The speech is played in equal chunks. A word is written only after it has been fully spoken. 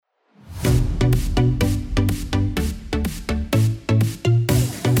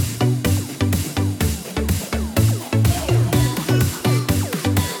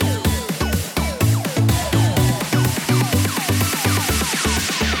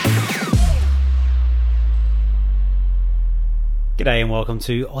G'day and welcome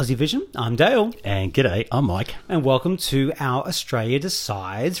to Aussie Vision. I'm Dale. And g'day, I'm Mike. And welcome to our Australia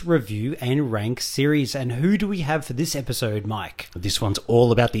Decides review and rank series. And who do we have for this episode, Mike? This one's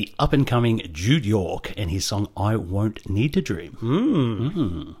all about the up-and-coming Jude York and his song I Won't Need to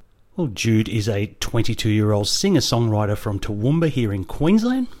Dream. Well, Jude is a 22-year-old singer-songwriter from Toowoomba here in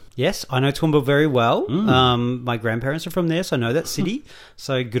Queensland. Yes, I know Toowoomba very well. My grandparents are from there, so I know that city.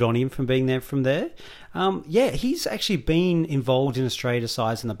 So good on him for being there from there. He's actually been involved in Australia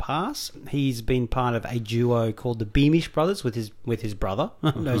Decides in the past. He's been part of a duo called the Beamish Brothers with his brother.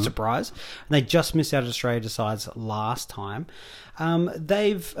 No surprise. And they just missed out at Australia Decides last time.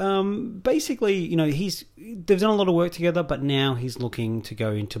 They've basically, they've done a lot of work together, but now he's looking to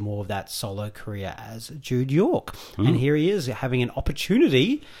go into more of that solo career as Jude York. And here he is having an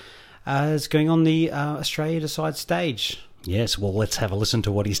opportunity as going on the Australia Decides stage. Yes, well, let's have a listen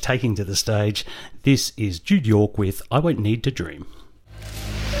to what he's taking to the stage. This is Jude York with I Won't Need to Dream.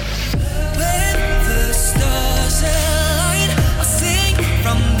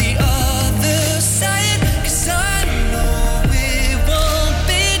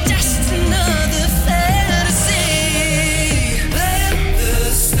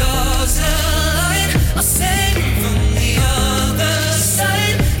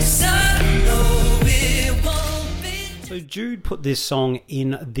 Jude put this song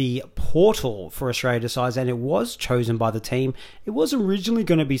in the portal for Australia Decides, and it was chosen by the team. It was originally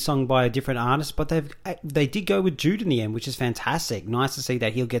going to be sung by a different artist, but they did go with Jude in the end, which is fantastic. Nice to see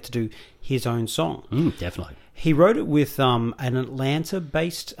that he'll get to do his own song. Definitely. He wrote it with an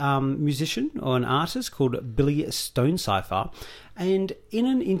Atlanta-based musician or an artist called Billy Stonecipher. And in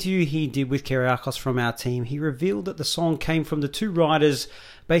an interview he did with Kyriakos from our team, he revealed that the song came from the two writers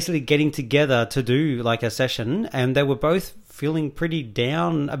basically getting together to do like a session, and they were both feeling pretty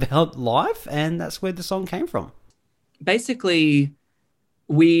down about life, and that's where the song came from. Basically,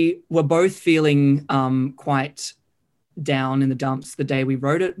 we were both feeling quite down in the dumps the day we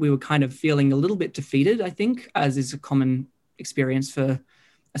wrote it. We were kind of feeling a little bit defeated, I think, as is a common experience for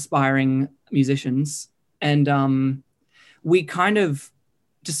aspiring musicians. And we kind of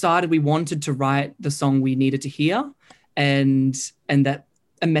decided we wanted to write the song we needed to hear, and that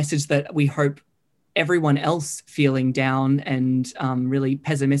a message that we hope everyone else feeling down and really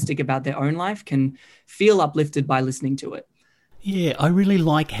pessimistic about their own life can feel uplifted by listening to it. Yeah, I really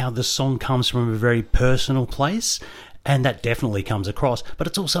like how the song comes from a very personal place, and that definitely comes across, but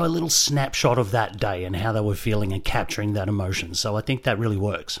it's also a little snapshot of that day and how they were feeling and capturing that emotion. So I think that really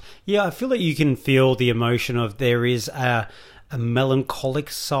works. Yeah, I feel that you can feel the emotion of there is a melancholic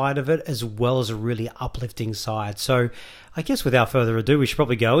side of it as well as a really uplifting side. So I guess without further ado, we should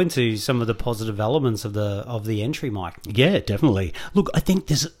probably go into some of the positive elements of the entry, Mike. Yeah, definitely. Look, I think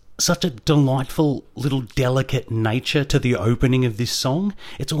there's such a delightful little delicate nature to the opening of this song.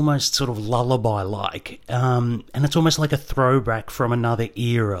 It's almost sort of lullaby-like, and it's almost like a throwback from another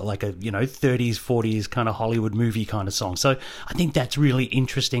era, like a 30s, 40s kind of Hollywood movie kind of song. So I think that's really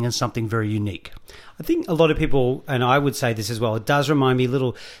interesting and something very unique. I think a lot of people, and I would say this as well, it does remind me a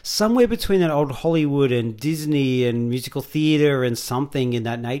little somewhere between that old Hollywood and Disney and musical theatre and something in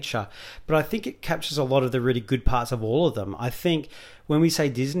that nature. But I think it captures a lot of the really good parts of all of them. I think when we say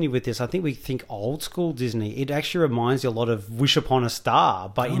Disney with this, I think we think old school Disney. It actually reminds you a lot of Wish Upon a Star,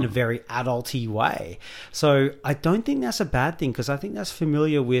 but in a very adulty way. So I don't think that's a bad thing, because I think that's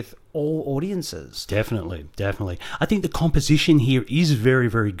familiar with all audiences. Definitely. I think the composition here is very,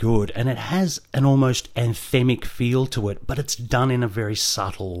 very good, and it has an almost anthemic feel to it, but it's done in a very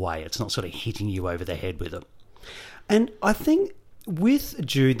subtle way. It's not sort of hitting you over the head with it. And I think with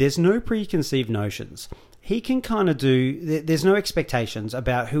Jude, there's no preconceived notions. He can kind of there's no expectations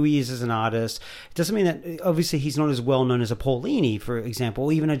about who he is as an artist. It doesn't mean that, obviously, he's not as well known as a Paulini, for example,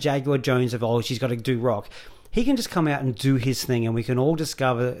 or even a Jaguar Jones of, she's got to do rock. He can just come out and do his thing, and we can all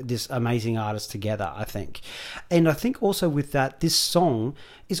discover this amazing artist together, I think. And I think also with that, this song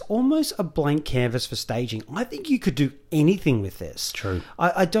is almost a blank canvas for staging. I think you could do anything with this. True.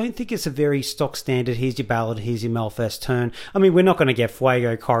 I don't think it's a very stock standard, here's your ballad, here's your Melfest turn. I mean, we're not going to get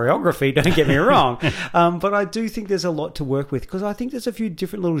Fuego choreography, don't get me wrong. But I do think there's a lot to work with, because I think there's a few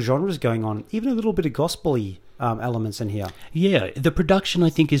different little genres going on, even a little bit of gospel-y elements in here. Yeah, the production,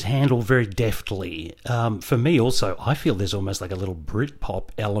 I think, is handled very deftly. For me also, I feel there's almost like a little Britpop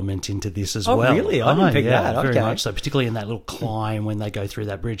element into this as well. Oh, really? I didn't pick that. Very Okay. much so, particularly in that little climb when they go through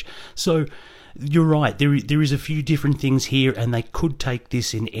that bridge. So you're right, there is a few different things here, and they could take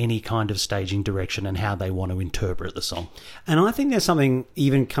this in any kind of staging direction and how they want to interpret the song. And I think there's something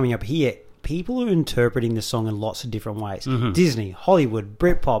even coming up here people are interpreting the song in lots of different ways. Disney, Hollywood,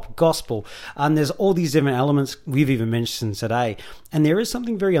 Britpop, gospel, and there's all these different elements we've even mentioned today. And there is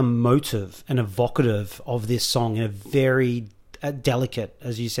something very emotive and evocative of this song in a very delicate,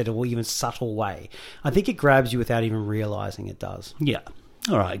 as you said, or even subtle way. I think it grabs you without even realizing it does. Yeah.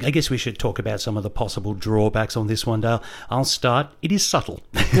 All right, I guess we should talk about some of the possible drawbacks on this one, Dale. I'll start. It is subtle.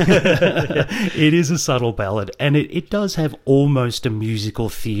 It is a subtle ballad, and it does have almost a musical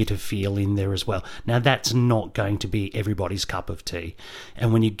theatre feel in there as well. Now, that's not going to be everybody's cup of tea.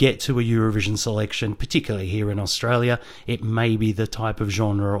 And when you get to a Eurovision selection, particularly here in Australia, it may be the type of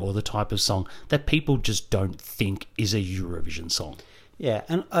genre or the type of song that people just don't think is a Eurovision song. Yeah,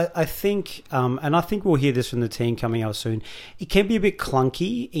 and I think we'll hear this from the team coming up soon. It can be a bit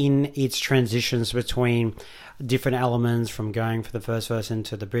clunky in its transitions between different elements, from going for the first verse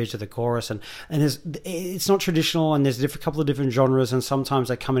into the bridge to the chorus, and it's not traditional, and there's a couple of different genres, and sometimes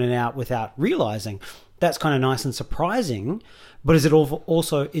they come in and out without realizing. That's kind of nice and surprising, but is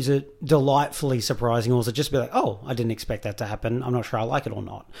it delightfully surprising, or is it just be like, oh, I didn't expect that to happen, I'm not sure I like it or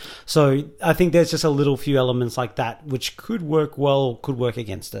not? So I think there's just a little few elements like that which could work well or could work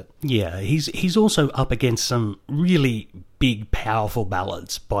against it. Yeah, he's also up against some really big, powerful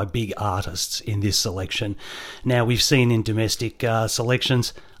ballads by big artists in this selection. Now, we've seen in domestic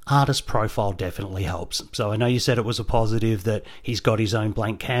selections, artist profile definitely helps. So I know you said it was a positive that he's got his own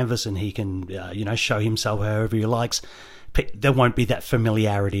blank canvas and he can, show himself however he likes. There won't be that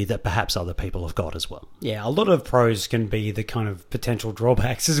familiarity that perhaps other people have got as well. Yeah, a lot of pros can be the kind of potential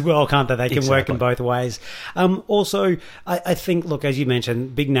drawbacks as well, can't they? They can work in both ways. Also, I think, look, as you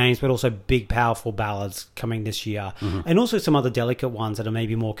mentioned, big names, but also big, powerful ballads coming this year. And also some other delicate ones that are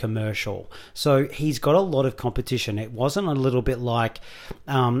maybe more commercial. So he's got a lot of competition. It wasn't a little bit like,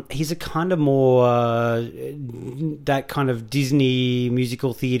 he's a kind of more, that kind of Disney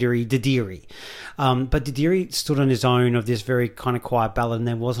musical theatre-y Didiri. But Didiri stood on his own of this very kind of quiet ballad, and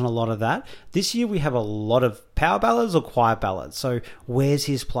there wasn't a lot of that. This year we have a lot of power ballads or quiet ballads. So where's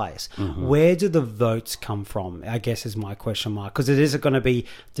his place? Where do the votes come from, I guess, is my question mark. Because it is going to be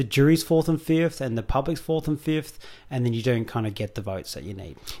the jury's 4th and 5th and the public's 4th and 5th, and then you don't kind of get the votes that you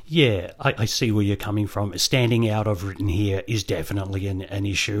need. Yeah, I see where you're coming from. Standing out of written here is definitely an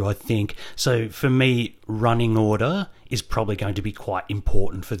issue, I think. So for me, running order is probably going to be quite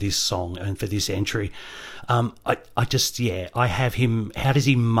important for this song and for this entry. I have him. How does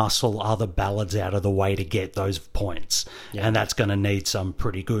he muscle other ballads out of the way to get those points? Yeah. And that's going to need some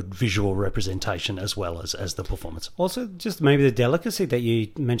pretty good visual representation as well as the performance. Also, just maybe the delicacy that you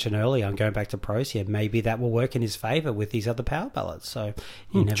mentioned earlier, I'm going back to pros here, maybe that will work in his favour with these other power ballads. So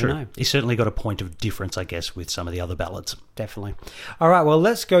you never know. He's certainly got a point of difference, I guess, with some of the other ballads. Definitely. All right, well,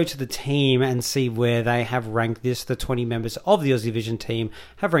 let's go to the team and see where they have ranked this. The 20 members of the Aussie Vision team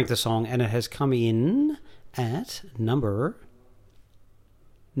have ranked the song, and it has come in at number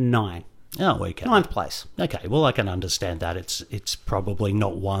 9. Oh, okay. 9th place. Okay, well, I can understand that. It's probably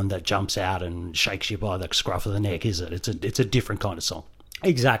not one that jumps out and shakes you by the scruff of the neck, is it? It's a different kind of song.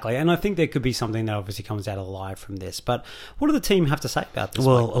 Exactly, and I think there could be something that obviously comes out alive from this. But what do the team have to say about this?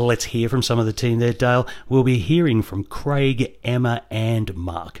 Well, let's hear from some of the team there, Dale. We'll be hearing from Craig, Emma and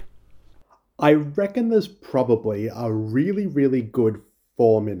Mark. I reckon there's probably a really, really good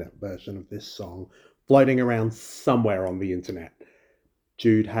 4-minute version of this song floating around somewhere on the internet.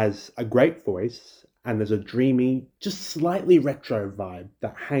 Jude has a great voice, and there's a dreamy, just slightly retro vibe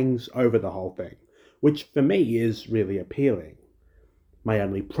that hangs over the whole thing, which for me is really appealing. My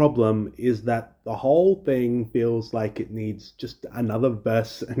only problem is that the whole thing feels like it needs just another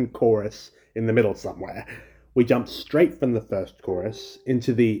verse and chorus in the middle somewhere. We jump straight from the first chorus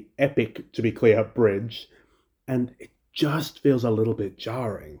into the epic, to be clear, bridge, and it just feels a little bit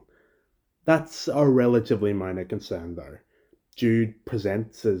jarring. That's a relatively minor concern, though. Jude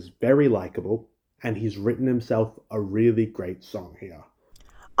presents as very likeable, and he's written himself a really great song here.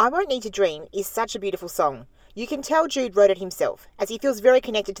 I Won't Need to Dream is such a beautiful song. You can tell Jude wrote it himself, as he feels very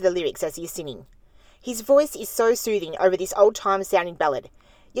connected to the lyrics as he is singing. His voice is so soothing over this old-time sounding ballad,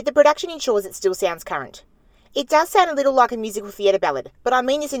 yet the production ensures it still sounds current. It does sound a little like a musical theatre ballad, but I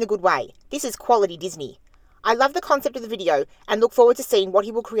mean this in a good way. This is quality Disney. I love the concept of the video and look forward to seeing what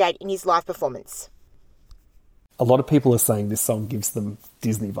he will create in his live performance. A lot of people are saying this song gives them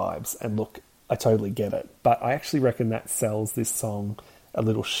Disney vibes, and look, I totally get it, but I actually reckon that sells this song a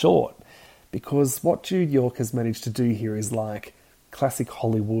little short, because what Jude York has managed to do here is like classic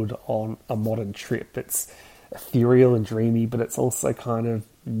Hollywood on a modern trip. It's ethereal and dreamy, but it's also kind of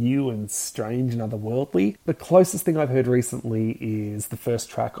new and strange and otherworldly. The closest thing I've heard recently is the first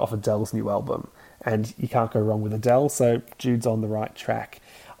track off Adele's new album, and you can't go wrong with Adele, so Jude's on the right track.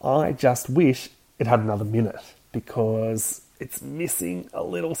 I just wish it had another minute, because it's missing a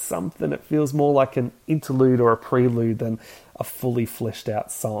little something. It feels more like an interlude or a prelude than a fully fleshed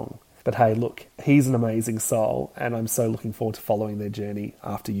out song. But hey, look, he's an amazing soul, and I'm so looking forward to following their journey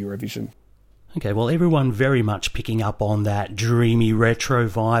after Eurovision. Okay, well, everyone very much picking up on that dreamy retro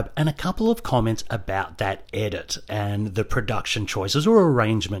vibe, and a couple of comments about that edit and the production choices or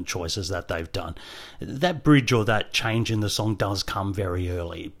arrangement choices that they've done. That bridge or that change in the song does come very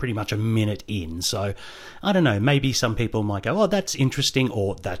early, pretty much a minute in. So, I don't know, maybe some people might go, oh, that's interesting,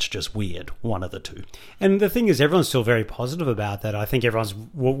 or that's just weird. One of the two. And the thing is, everyone's still very positive about that. I think everyone's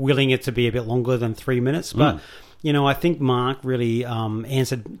willing it to be a bit longer than 3 minutes, but... You know, I think Mark really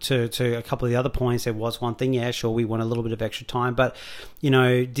answered to a couple of the other points. There was one thing, yeah, sure, we want a little bit of extra time. But, you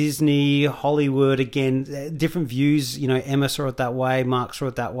know, Disney, Hollywood, again, different views. You know, Emma saw it that way, Mark saw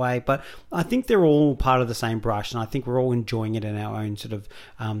it that way. But I think they're all part of the same brush, and I think we're all enjoying it in our own sort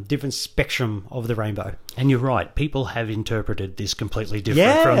of different spectrum of the rainbow. And you're right, people have interpreted this completely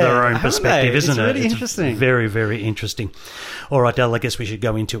different from their own perspective, isn't it? It's really interesting. Very, very interesting. All right, Dale, I guess we should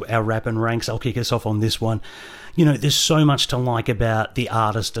go into our rap and ranks. I'll kick us off on this one. You know, there's so much to like about the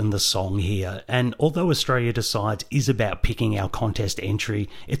artist and the song here. And although Australia Decides is about picking our contest entry,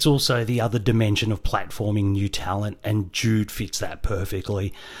 it's also the other dimension of platforming new talent, and Jude fits that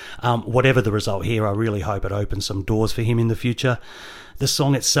perfectly. Whatever the result here, I really hope it opens some doors for him in the future. The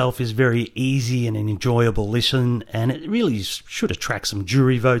song itself is very easy and an enjoyable listen, and it really should attract some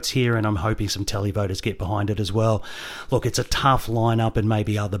jury votes here, and I'm hoping some televoters get behind it as well. Look, it's a tough lineup, and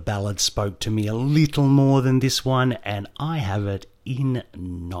maybe other ballads spoke to me a little more than this one, and I have it in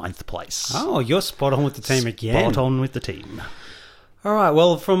 9th place. Oh, you're spot on with the team again. Spot on with the team. All right,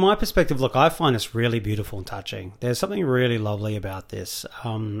 well, from my perspective, look, I find this really beautiful and touching. There's something really lovely about this.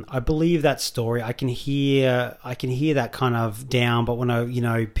 I believe that story. I can hear that kind of down, but when I, you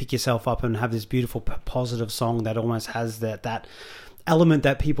know, pick yourself up and have this beautiful, positive song that almost has that element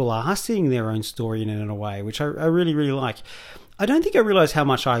that people are seeing their own story in it in a way, which I really, really like. I don't think I realised how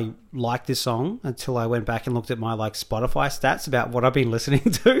much I like this song until I went back and looked at my Spotify stats about what I've been listening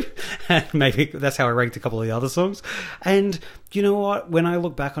to, and maybe that's how I ranked a couple of the other songs. And you know what? When I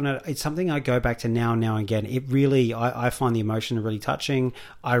look back on it, it's something I go back to now and again. It really, I find the emotion really touching.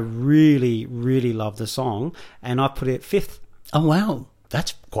 I really, really love the song, and I put it 5th. Oh wow.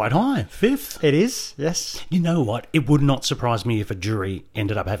 That's quite high. 5th. It is, yes. You know what? It would not surprise me if a jury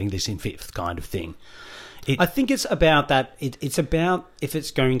ended up having this in 5th kind of thing. I think it's about that. It's about if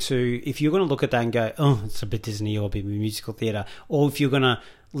you're going to look at that and go, oh, it's a bit Disney or a bit musical theatre, or if you're going to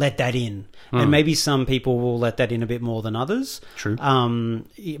let that in. And maybe some people will let that in a bit more than others. True.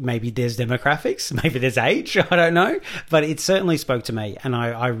 Maybe there's demographics, maybe there's age, I don't know. But it certainly spoke to me, and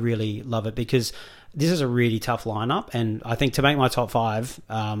I really love it because this is a really tough lineup, and I think to make my top 5,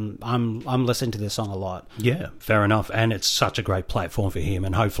 I'm listening to this song a lot. Yeah, fair enough, and it's such a great platform for him,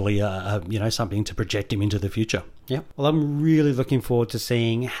 and hopefully, something to project him into the future. Yeah, well, I'm really looking forward to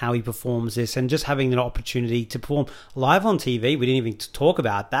seeing how he performs this, and just having an opportunity to perform live on TV. We didn't even talk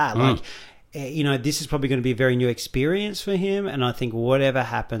about that. This is probably going to be a very new experience for him, and I think whatever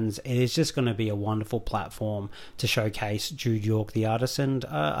happens, it is just going to be a wonderful platform to showcase Jude York, the artist, and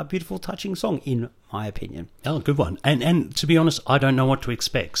a beautiful, touching song, in my opinion. Oh, good one. And to be honest, I don't know what to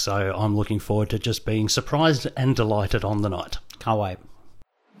expect, so I'm looking forward to just being surprised and delighted on the night. Can't wait.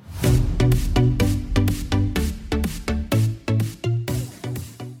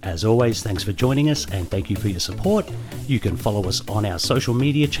 As always, thanks for joining us, and thank you for your support. You can follow us on our social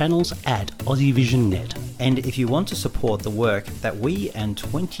media channels at AussieVisionNet. And if you want to support the work that we and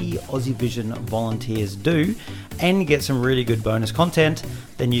 20 Aussie Vision volunteers do and get some really good bonus content,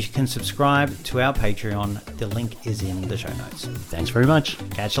 then you can subscribe to our Patreon. The link is in the show notes. Thanks very much.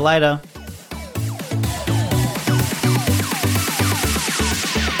 Catch you later.